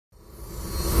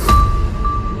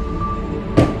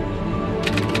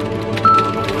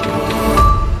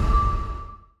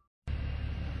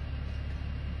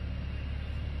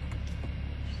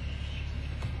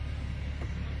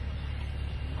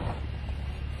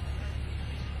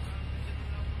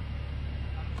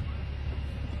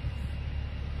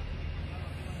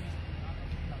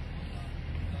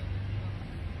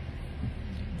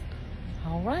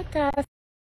All right, guys.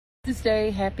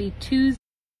 Tuesday. Happy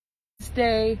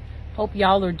Tuesday. Hope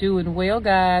y'all are doing well,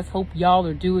 guys. Hope y'all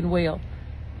are doing well.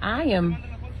 I am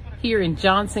here in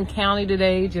Johnson County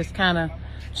today, just kind of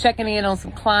checking in on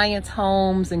some clients'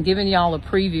 homes and giving y'all a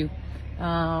preview.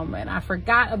 And I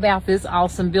forgot about this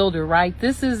awesome builder, right?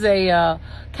 This is a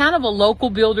kind of a local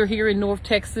builder here in North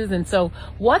Texas. And so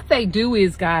what they do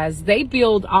is, guys, they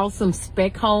build awesome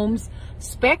spec homes.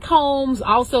 Spec homes,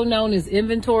 also known as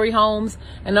inventory homes.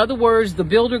 In other words, the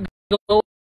builder goes,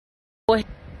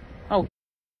 oh,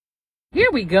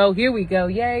 here we go.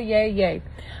 Yay, yay, yay.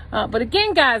 But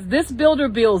again, guys, this builder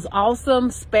builds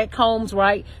awesome spec homes,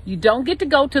 right? You don't get to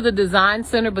go to the design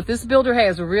center, but this builder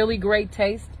has a really great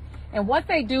taste. And what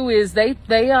they do is they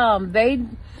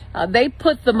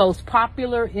put the most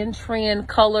popular in-trend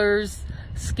colors,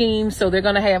 schemes. So they're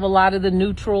going to have a lot of the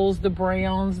neutrals, the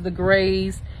browns, the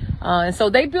grays. And so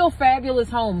they build fabulous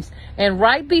homes. And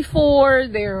right before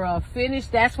they're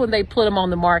finished, that's when they put them on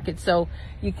the market. So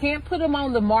you can't put them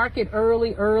on the market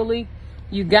early.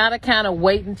 You got to kind of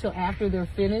wait until after they're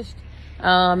finished.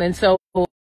 And so you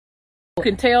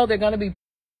can tell they're going to be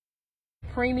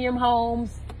premium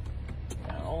homes.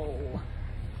 Oh,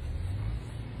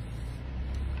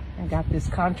 I got this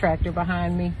contractor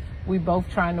behind me. We both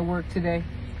trying to work today.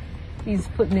 He's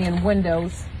putting in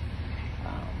windows.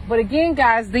 But again,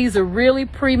 guys, these are really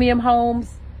premium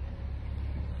homes.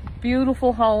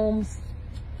 Beautiful homes.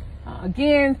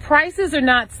 Again, prices are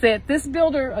not set. This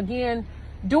builder, again,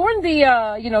 during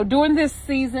the, during this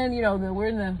season,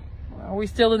 we're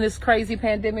still in this crazy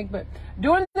pandemic, but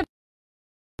during the,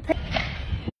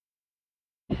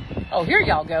 oh, here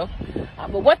y'all go.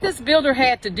 But what this builder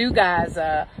had to do, guys,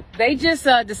 they just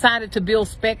decided to build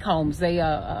spec homes.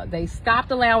 They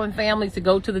stopped allowing families to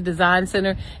go to the design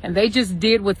center, and they just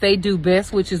did what they do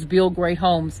best, which is build great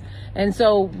homes. And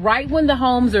so right when the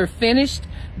homes are finished,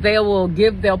 they'll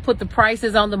put the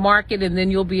prices on the market, and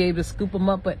then you'll be able to scoop them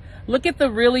up. But look at the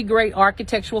really great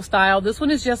architectural style. This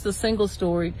one is just a single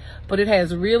story, but it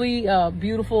has really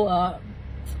beautiful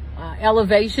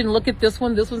elevation. Look at this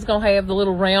one. This one's gonna have the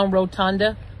little round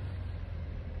rotunda.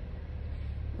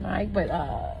 All right, but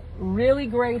really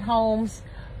great homes.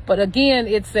 But again,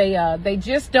 it's a they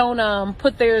just don't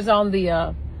put theirs on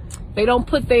the they don't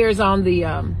put theirs on the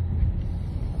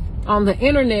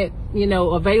internet,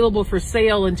 available for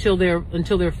sale until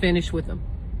they're finished with them.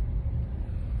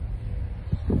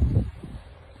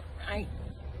 Right.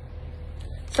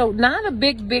 So not a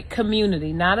big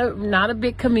community, not a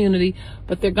big community,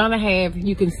 but they're gonna have,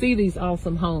 you can see these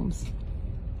awesome homes.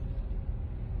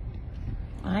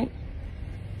 All right.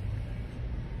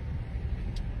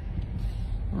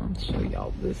 I'll show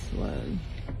y'all this one.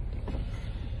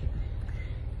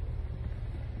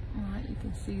 All right, you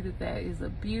can see that is a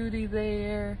beauty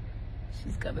there.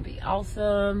 She's gonna be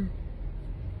awesome.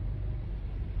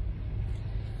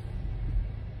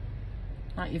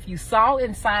 All right, if you saw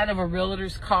inside of a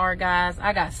realtor's car, guys,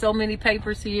 I got so many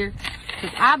papers here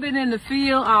because I've been in the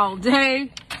field all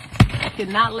day. I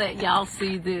cannot let y'all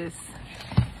see this.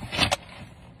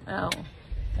 Oh,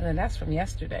 and then that's from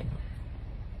yesterday.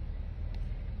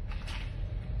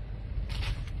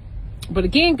 But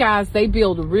again, guys, they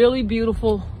build really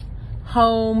beautiful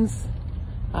homes.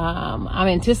 I'm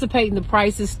anticipating the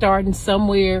prices starting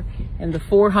somewhere in the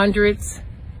 400s.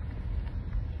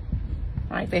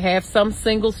 All right, they have some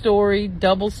single story,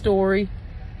 double story.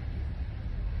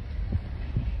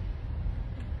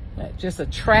 Just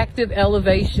attractive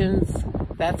elevations.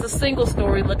 That's a single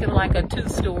story looking like a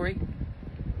 2-story.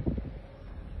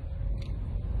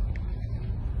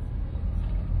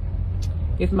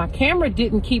 If my camera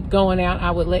didn't keep going out,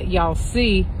 I would let y'all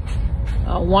see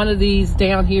one of these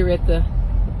down here at the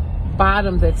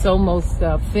bottom that's almost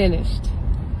finished.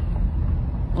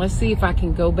 Let's see if I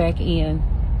can go back in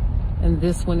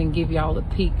this one and give y'all a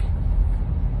peek.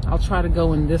 I'll try to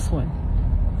go in this one.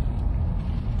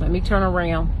 Let me turn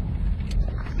around.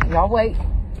 Y'all wait.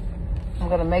 I'm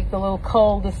gonna make the little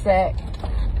cul-de-sac.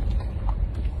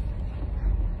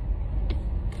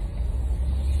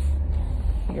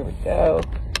 Here we go.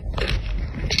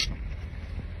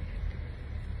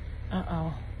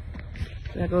 Uh-oh.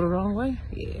 Did I go the wrong way?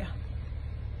 Yeah.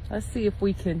 Let's see if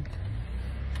we can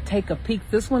take a peek.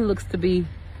 This one looks to be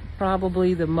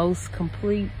probably the most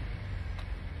complete.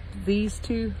 These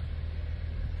two.